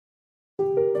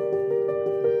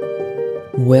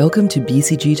Welcome to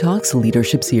BCG Talks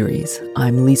Leadership Series.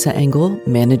 I'm Lisa Engel,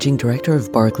 Managing Director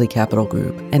of Barclay Capital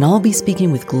Group, and I'll be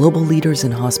speaking with global leaders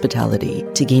in hospitality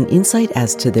to gain insight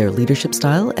as to their leadership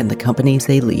style and the companies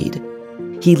they lead.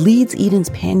 He leads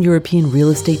Eden's pan-European real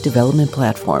estate development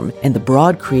platform and the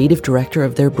broad creative director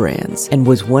of their brands, and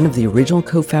was one of the original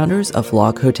co-founders of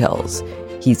Log Hotels.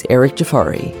 He's Eric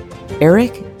Jafari.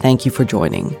 Eric, thank you for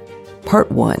joining.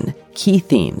 Part 1, Key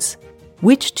Themes.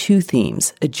 Which two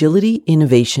themes, agility,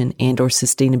 innovation, and/or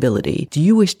sustainability, do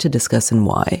you wish to discuss and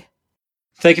why?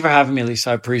 Thank you for having me,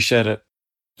 Lisa. I appreciate it.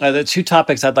 The two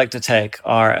topics I'd like to take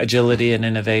are agility and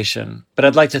innovation, but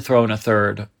I'd like to throw in a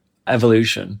third,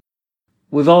 evolution.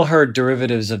 We've all heard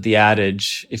derivatives of the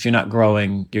adage, if you're not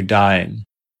growing, you're dying.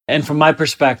 And from my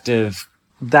perspective,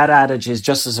 that adage is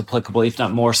just as applicable, if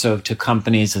not more so, to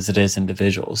companies as it is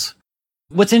individuals.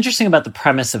 What's interesting about the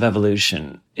premise of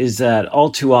evolution is that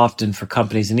all too often for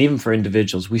companies and even for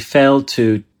individuals, we fail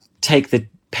to take the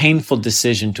painful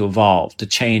decision to evolve, to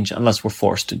change, unless we're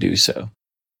forced to do so.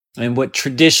 And what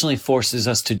traditionally forces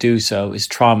us to do so is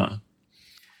trauma.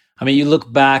 I mean, you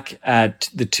look back at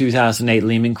the 2008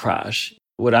 Lehman crash,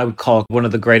 what I would call one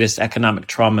of the greatest economic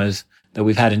traumas that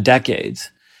we've had in decades.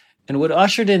 And what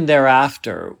ushered in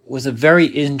thereafter was a very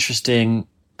interesting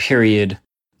period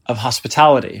of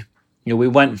hospitality. We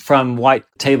went from white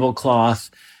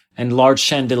tablecloth and large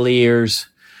chandeliers,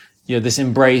 this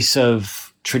embrace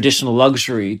of traditional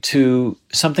luxury, to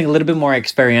something a little bit more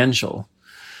experiential.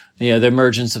 The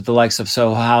emergence of the likes of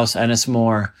Soho House,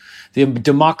 Ennismore, the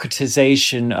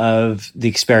democratization of the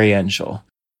experiential.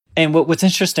 And what's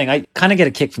interesting, I kind of get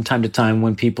a kick from time to time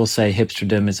when people say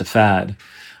hipsterdom is a fad,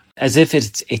 as if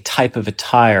it's a type of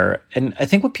attire. And I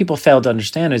think what people fail to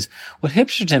understand is what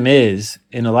hipsterdom is,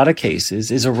 in a lot of cases,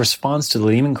 is a response to the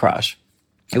Lehman crash.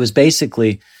 It was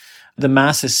basically the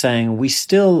masses saying, we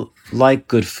still like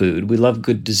good food, we love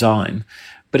good design,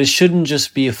 but it shouldn't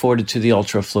just be afforded to the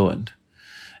ultra-affluent.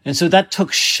 And so that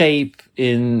took shape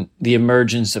in the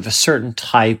emergence of a certain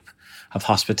type of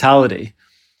hospitality.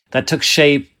 That took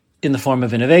shape in the form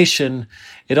of innovation.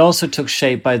 It also took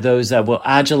shape by those that were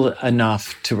agile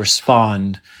enough to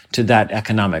respond to that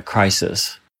economic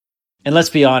crisis. And let's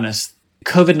be honest,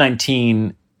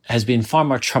 COVID-19 has been far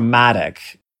more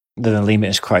traumatic than the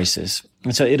Lehman crisis.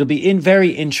 And so it'll be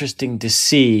very interesting to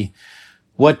see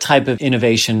what type of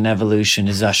innovation and evolution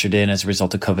is ushered in as a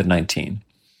result of COVID-19.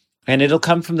 And it'll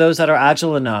come from those that are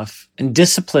agile enough and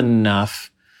disciplined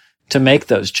enough to make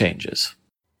those changes.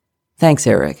 Thanks,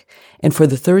 Eric. And for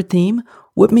the third theme,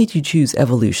 what made you choose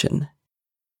evolution?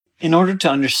 In order to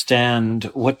understand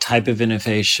what type of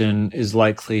innovation is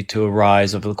likely to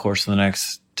arise over the course of the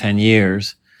next 10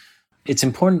 years, it's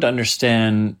important to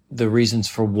understand the reasons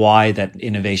for why that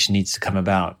innovation needs to come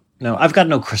about. Now, I've got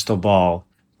no crystal ball,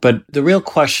 but the real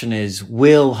question is,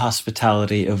 will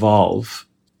hospitality evolve?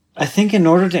 I think in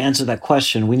order to answer that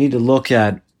question, we need to look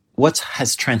at what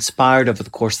has transpired over the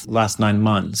course of the last 9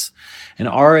 months. And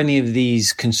are any of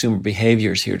these consumer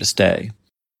behaviors here to stay?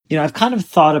 I've kind of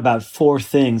thought about 4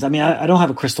 things. I mean, I don't have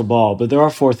a crystal ball, but there are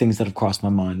 4 things that have crossed my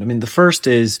mind. I mean, the first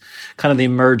is kind of the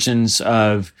emergence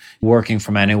of working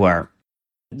from anywhere.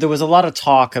 There was a lot of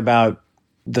talk about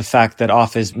the fact that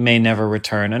office may never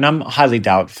return, and I'm highly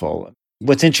doubtful.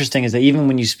 What's interesting is that even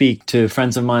when you speak to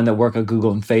friends of mine that work at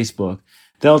Google and Facebook,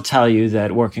 they'll tell you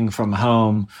that working from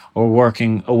home or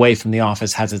working away from the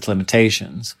office has its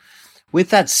limitations.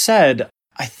 With that said,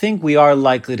 I think we are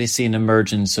likely to see an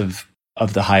emergence of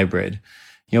the hybrid.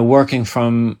 Working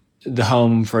from the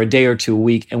home for a day or two a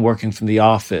week and working from the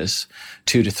office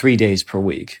 2 to 3 days per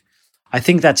week. I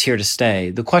think that's here to stay.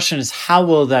 The question is, how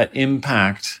will that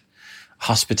impact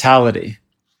hospitality?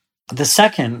 The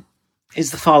second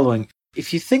is the following.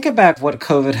 If you think about what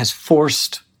COVID has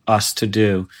forced us to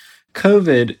do,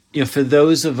 COVID, for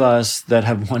those of us that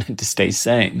have wanted to stay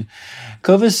sane,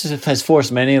 COVID has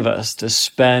forced many of us to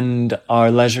spend our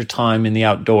leisure time in the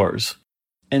outdoors.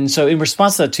 And so in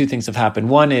response to that, 2 things have happened.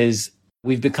 One is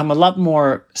we've become a lot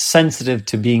more sensitive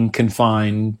to being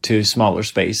confined to smaller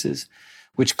spaces,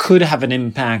 which could have an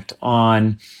impact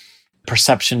on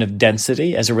perception of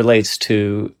density as it relates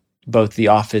to both the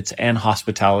office and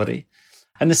hospitality.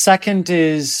 And the second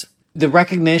is the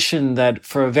recognition that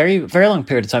for a very, very long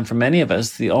period of time, for many of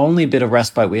us, the only bit of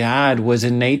respite we had was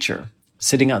in nature,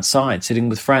 sitting outside, sitting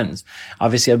with friends,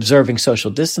 obviously observing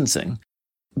social distancing.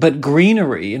 But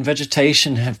greenery and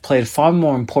vegetation have played a far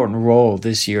more important role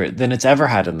this year than it's ever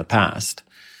had in the past.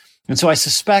 And so I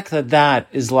suspect that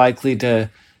is likely to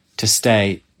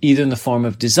stay, either in the form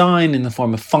of design, in the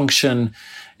form of function,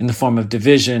 in the form of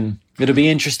division. It'll be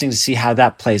interesting to see how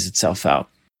that plays itself out.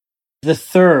 The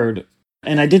third,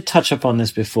 and I did touch upon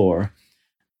this before,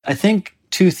 I think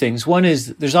two things. One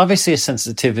is there's obviously a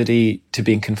sensitivity to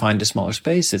being confined to smaller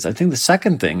spaces. I think the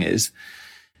second thing is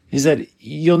that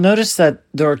you'll notice that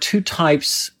there are two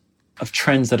types of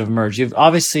trends that have emerged. You've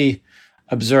obviously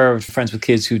observed friends with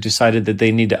kids who decided that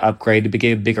they need to upgrade to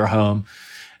get a bigger home,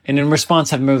 and in response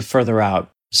have moved further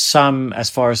out, some as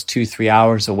far as 2-3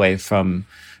 hours away from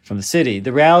the city.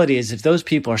 The reality is if those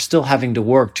people are still having to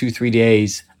work 2-3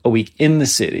 days a week in the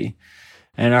city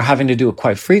and are having to do it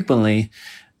quite frequently,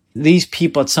 these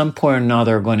people at some point or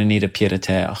another are going to need a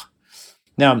pied-à-terre.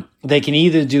 Now, they can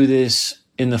either do this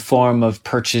in the form of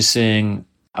purchasing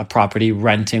a property,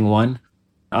 renting one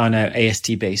on an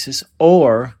AST basis,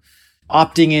 or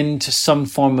opting into some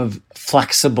form of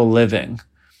flexible living.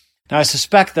 Now, I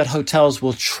suspect that hotels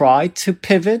will try to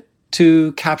pivot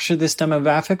to capture this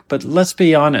demographic, but let's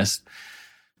be honest,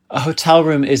 a hotel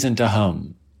room isn't a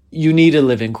home. You need a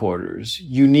living quarters.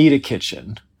 You need a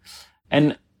kitchen.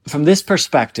 And from this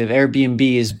perspective, Airbnb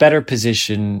is better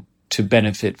positioned to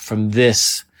benefit from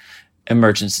this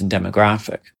emergence in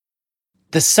demographic.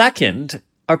 The second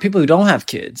are people who don't have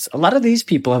kids. A lot of these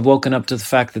people have woken up to the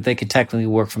fact that they can technically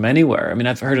work from anywhere. I mean,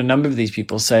 I've heard a number of these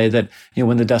people say that,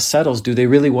 when the dust settles, do they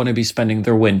really want to be spending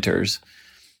their winters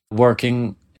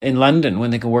working in London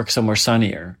when they can work somewhere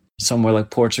sunnier, somewhere like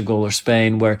Portugal or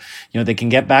Spain, where, they can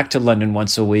get back to London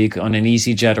once a week on an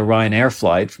EasyJet or Ryanair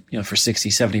flight, for 60,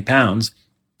 70 pounds,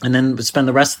 and then spend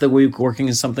the rest of the week working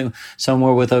in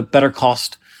somewhere with a better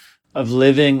cost of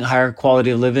living, higher quality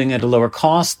of living at a lower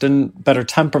cost and better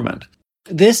temperament.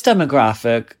 This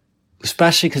demographic,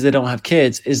 especially because they don't have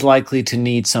kids, is likely to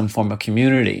need some form of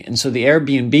community. And so the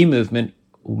Airbnb movement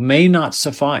may not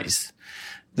suffice.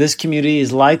 This community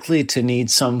is likely to need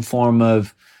some form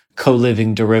of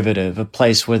co-living derivative, a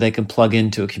place where they can plug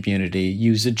into a community,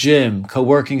 use a gym,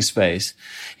 co-working space,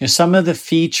 some of the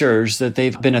features that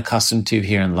they've been accustomed to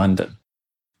here in London.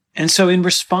 And so in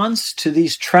response to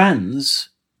these trends,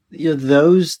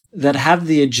 those that have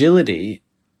the agility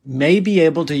may be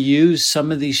able to use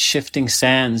some of these shifting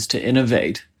sands to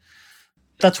innovate.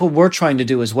 That's what we're trying to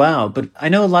do as well. But I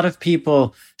know a lot of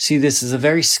people see this as a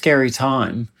very scary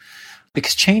time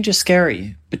because change is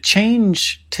scary. But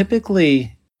change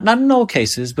typically, not in all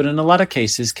cases, but in a lot of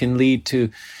cases, can lead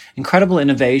to incredible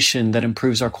innovation that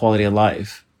improves our quality of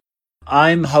life.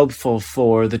 I'm hopeful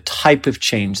for the type of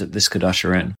change that this could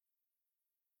usher in.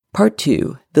 Part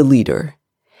 2, the leader.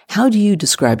 How do you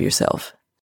describe yourself?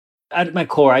 At my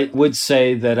core, I would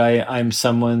say that I'm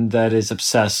someone that is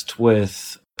obsessed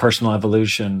with personal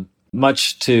evolution,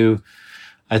 much to,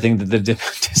 I think, the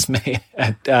dismay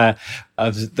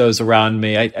of those around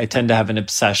me. I tend to have an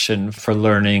obsession for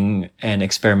learning and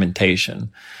experimentation.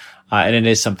 And it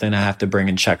is something I have to bring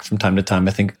in check from time to time.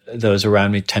 I think those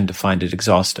around me tend to find it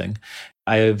exhausting.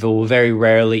 I will very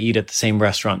rarely eat at the same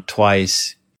restaurant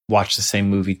twice, watch the same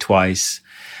movie twice,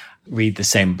 read the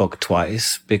same book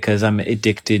twice, because I'm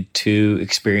addicted to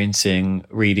experiencing,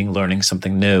 reading, learning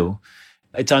something new.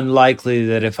 It's unlikely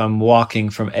that if I'm walking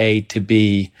from A to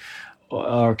B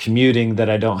or commuting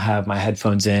that I don't have my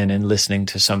headphones in and listening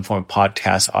to some form of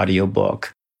podcast,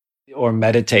 audiobook, or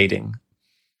meditating.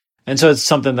 And so it's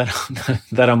something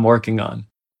that I'm working on.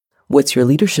 What's your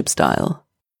leadership style?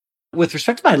 With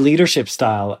respect to my leadership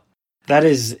style, that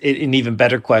is an even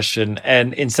better question.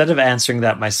 And instead of answering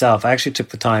that myself, I actually took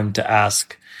the time to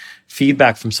ask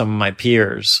feedback from some of my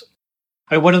peers.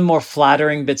 One of the more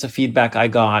flattering bits of feedback I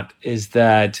got is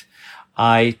that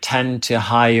I tend to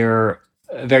hire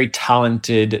very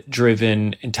talented,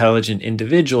 driven, intelligent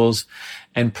individuals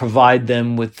and provide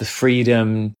them with the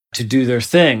freedom to do their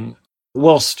thing,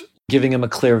 whilst giving them a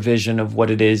clear vision of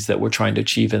what it is that we're trying to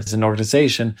achieve as an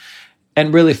organization,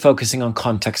 and really focusing on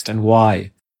context and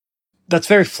why. That's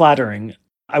very flattering.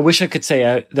 I wish I could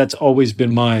say that's always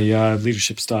been my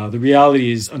leadership style. The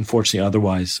reality is, unfortunately,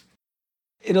 otherwise.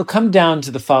 It'll come down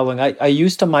to the following. I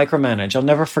used to micromanage. I'll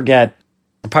never forget,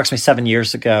 approximately 7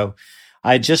 years ago,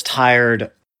 I just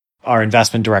hired our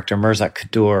investment director, Mirzak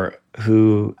Kadur,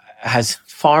 who has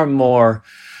far more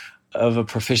of a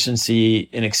proficiency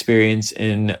and experience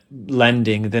in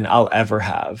lending than I'll ever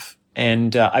have.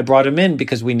 And I brought him in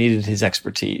because we needed his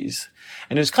expertise.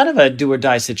 And it was kind of a do or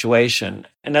die situation.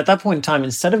 And at that point in time,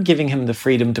 instead of giving him the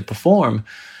freedom to perform,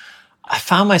 I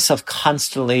found myself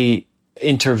constantly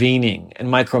intervening and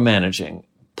micromanaging,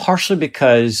 partially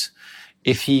because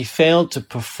if he failed to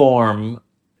perform,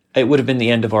 it would have been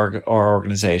the end of our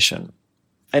organization.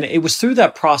 And it was through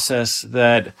that process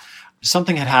that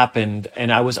something had happened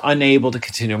and I was unable to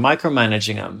continue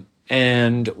micromanaging him.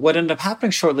 And what ended up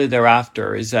happening shortly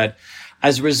thereafter is that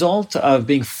as a result of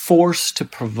being forced to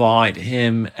provide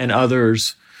him and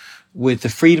others with the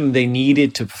freedom they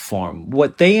needed to perform.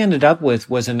 What they ended up with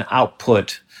was an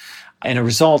output and a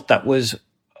result that was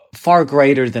far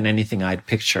greater than anything I'd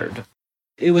pictured.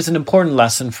 It was an important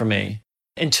lesson for me.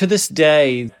 And to this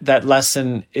day, that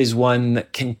lesson is one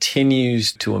that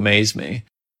continues to amaze me.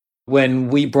 When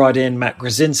we brought in Matt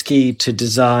Grzinski to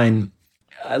design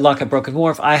Lock at Broken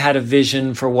Wharf, I had a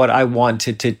vision for what I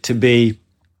wanted it to be.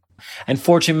 And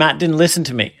fortunately, Matt didn't listen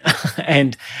to me.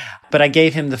 But I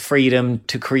gave him the freedom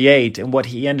to create. And what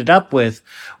he ended up with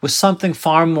was something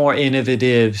far more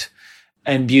innovative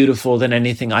and beautiful than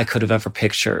anything I could have ever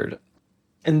pictured.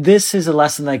 And this is a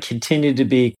lesson that I continue to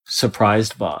be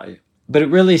surprised by. But it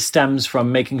really stems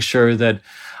from making sure that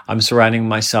I'm surrounding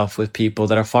myself with people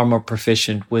that are far more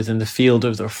proficient within the field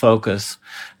of their focus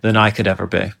than I could ever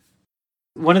be.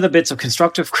 One of the bits of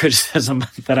constructive criticism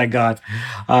that I got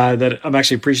that I'm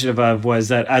actually appreciative of was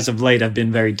that as of late, I've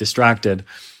been very distracted.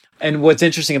 And what's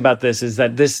interesting about this is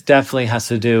that this definitely has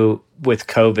to do with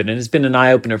COVID, and it's been an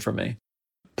eye-opener for me.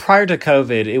 Prior to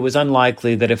COVID, it was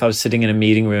unlikely that if I was sitting in a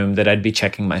meeting room that I'd be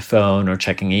checking my phone or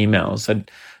checking emails. I'd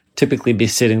typically be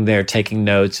sitting there taking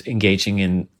notes, engaging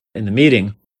in the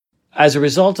meeting. As a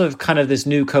result of kind of this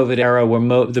new COVID era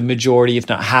where the majority, if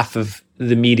not half of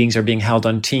the meetings are being held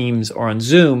on Teams or on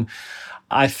Zoom,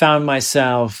 I found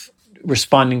myself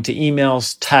responding to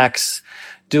emails, texts,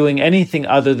 doing anything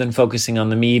other than focusing on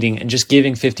the meeting and just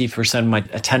giving 50% of my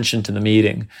attention to the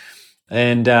meeting.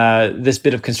 And this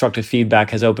bit of constructive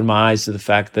feedback has opened my eyes to the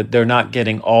fact that they're not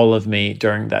getting all of me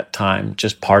during that time,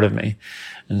 just part of me.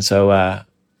 And so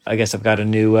I guess I've got a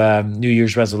new New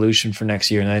Year's resolution for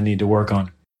next year that I need to work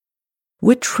on.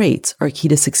 What traits are key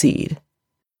to succeed?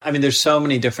 I mean, there's so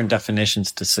many different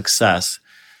definitions to success.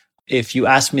 If you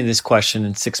ask me this question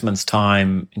in 6 months'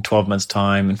 time, in 12 months'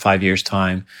 time, in 5 years'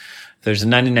 time, there's a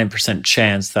 99%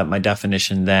 chance that my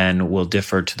definition then will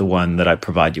differ to the one that I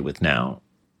provide you with now.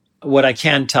 What I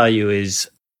can tell you is,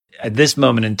 at this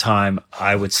moment in time,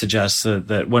 I would suggest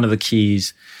that one of the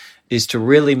keys is to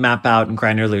really map out in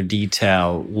granular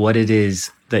detail what it is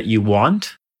that you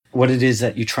want, what it is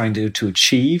that you're trying to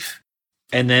achieve,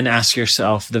 and then ask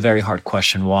yourself the very hard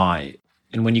question, why?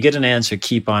 And when you get an answer,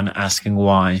 keep on asking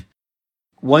why.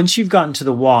 Once you've gotten to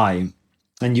the why,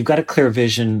 and you've got a clear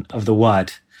vision of the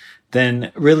what,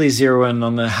 then really zero in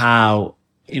on the how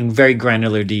in very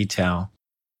granular detail.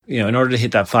 In order to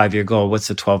hit that 5-year goal, what's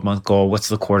the 12-month goal? What's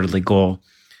the quarterly goal?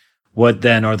 What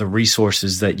then are the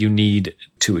resources that you need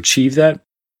to achieve that?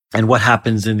 And what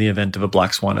happens in the event of a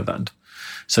black swan event,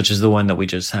 such as the one that we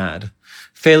just had?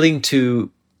 Failing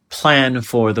to plan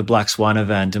for the black swan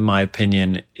event, in my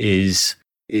opinion, is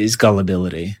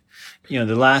gullibility.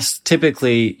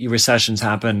 Typically recessions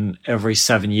happen every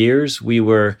 7 years. We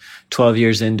were 12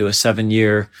 years into a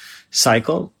 7-year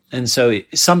cycle. And so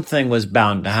something was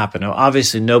bound to happen. Now,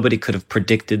 obviously, nobody could have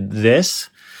predicted this,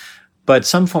 but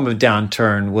some form of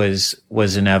downturn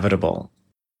was inevitable.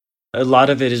 A lot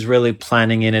of it is really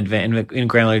planning in advance, in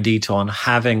granular detail, and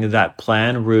having that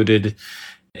plan rooted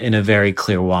in a very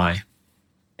clear why.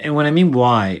 And when I mean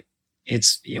why,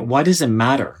 it's why does it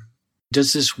matter?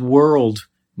 Does this world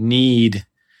need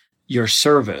your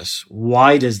service?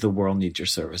 Why does the world need your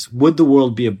service? Would the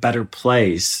world be a better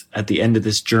place at the end of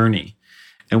this journey?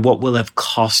 And what will it have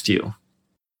cost you?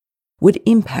 What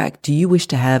impact do you wish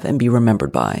to have and be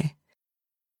remembered by?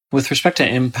 With respect to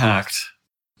impact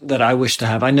that I wish to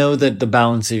have, I know that the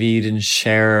Balance of Eden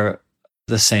share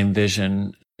the same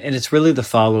vision. And it's really the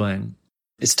following.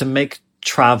 It's to make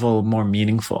travel more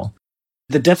meaningful.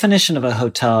 The definition of a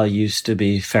hotel used to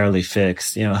be fairly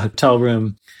fixed. A hotel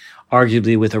room,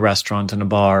 arguably with a restaurant and a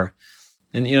bar.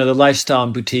 And, the lifestyle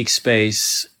and boutique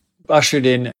space ushered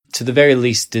in, to the very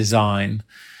least, design.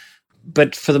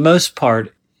 But for the most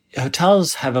part,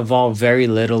 hotels have evolved very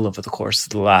little over the course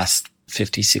of the last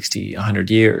 50, 60, 100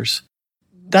 years.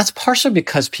 That's partially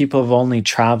because people have only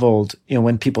traveled,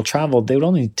 when people traveled, they would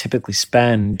only typically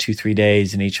spend 2-3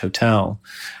 days in each hotel,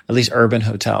 at least urban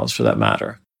hotels for that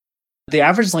matter. The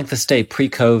average length of stay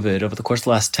pre-COVID over the course of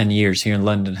the last 10 years here in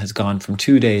London has gone from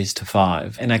 2 days to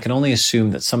 5. And I can only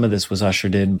assume that some of this was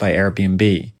ushered in by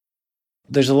Airbnb.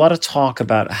 There's a lot of talk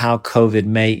about how COVID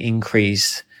may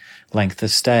increase length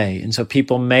of stay. And so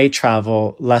people may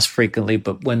travel less frequently,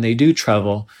 but when they do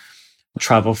travel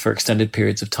for extended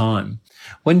periods of time.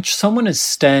 When someone is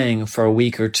staying for a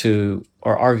week or two,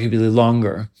 or arguably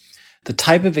longer, the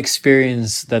type of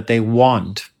experience that they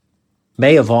want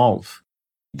may evolve.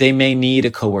 They may need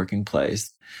a co-working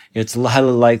place. It's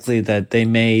highly likely that they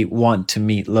may want to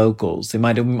meet locals. They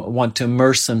might want to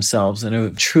immerse themselves in a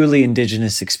truly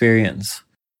indigenous experience.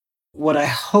 What I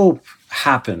hope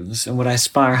happens and what I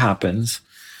aspire happens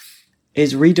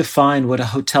is redefine what a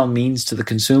hotel means to the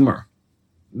consumer.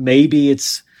 Maybe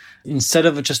it's, instead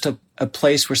of just a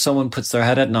place where someone puts their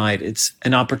head at night, it's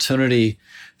an opportunity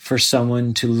for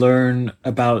someone to learn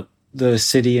about the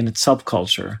city and its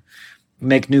subculture,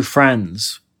 make new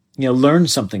friends, learn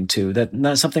something too.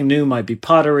 That something new might be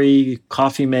pottery,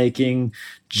 coffee making,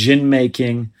 gin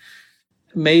making.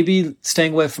 Maybe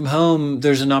staying away from home,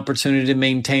 there's an opportunity to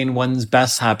maintain one's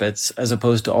best habits as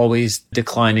opposed to always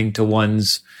declining to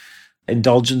one's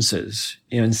indulgences.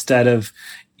 Instead of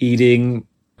eating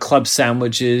club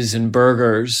sandwiches and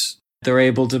burgers, they're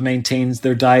able to maintain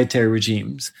their dietary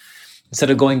regimes. Instead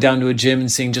of going down to a gym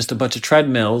and seeing just a bunch of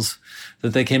treadmills,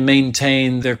 that they can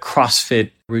maintain their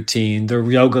CrossFit routine, their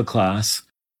yoga class.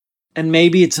 And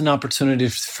maybe it's an opportunity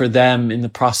for them in the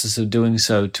process of doing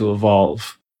so to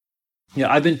evolve.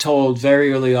 I've been told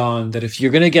very early on that if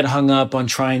you're going to get hung up on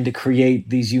trying to create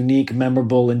these unique,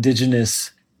 memorable,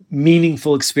 indigenous,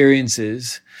 meaningful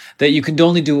experiences, that you can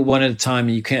only do it one at a time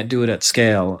and you can't do it at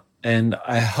scale. And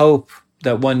I hope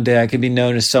that one day I can be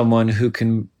known as someone who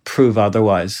can prove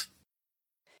otherwise.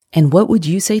 And what would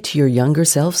you say to your younger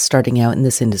self starting out in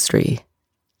this industry?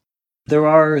 There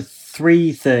are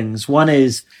 3 things. One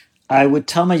is I would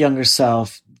tell my younger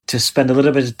self to spend a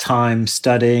little bit of time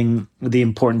studying the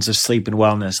importance of sleep and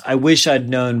wellness. I wish I'd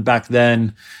known back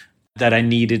then that I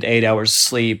needed 8 hours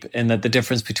sleep and that the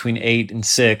difference between 8 and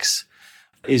 6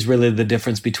 is really the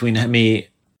difference between me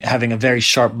having a very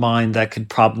sharp mind that could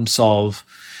problem solve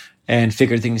and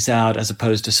figure things out as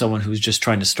opposed to someone who's just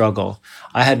trying to struggle.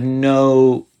 I had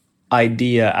no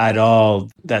idea at all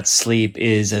that sleep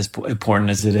is as important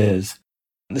as it is.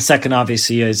 The second,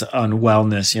 obviously, is on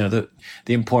wellness,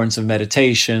 the importance of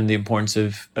meditation, the importance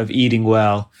of eating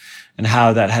well, and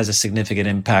how that has a significant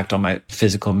impact on my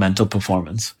physical and mental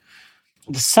performance.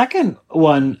 The second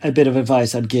one, a bit of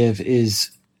advice I'd give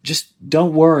is just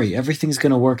don't worry. Everything's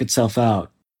going to work itself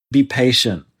out. Be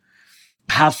patient.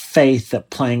 Have faith that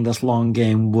playing this long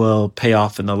game will pay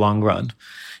off in the long run.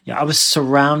 I was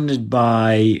surrounded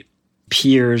by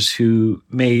peers who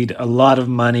made a lot of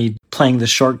money playing the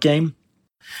short game.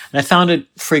 And I found it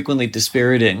frequently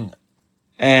dispiriting.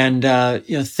 And,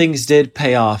 things did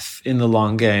pay off in the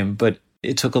long game, but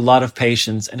it took a lot of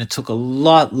patience and it took a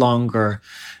lot longer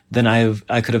than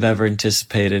I could have ever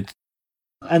anticipated.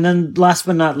 And then last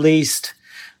but not least,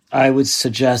 I would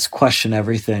suggest question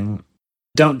everything.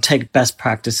 Don't take best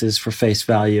practices for face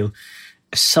value.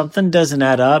 If something doesn't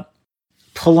add up,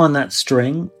 pull on that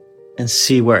string and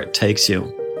see where it takes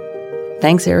you.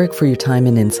 Thanks, Eric, for your time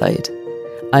and insight.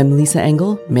 I'm Lisa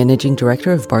Engel, Managing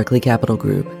Director of Barclay Capital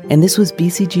Group, and this was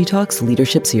BCG Talks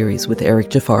Leadership Series with Eric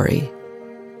Jafari.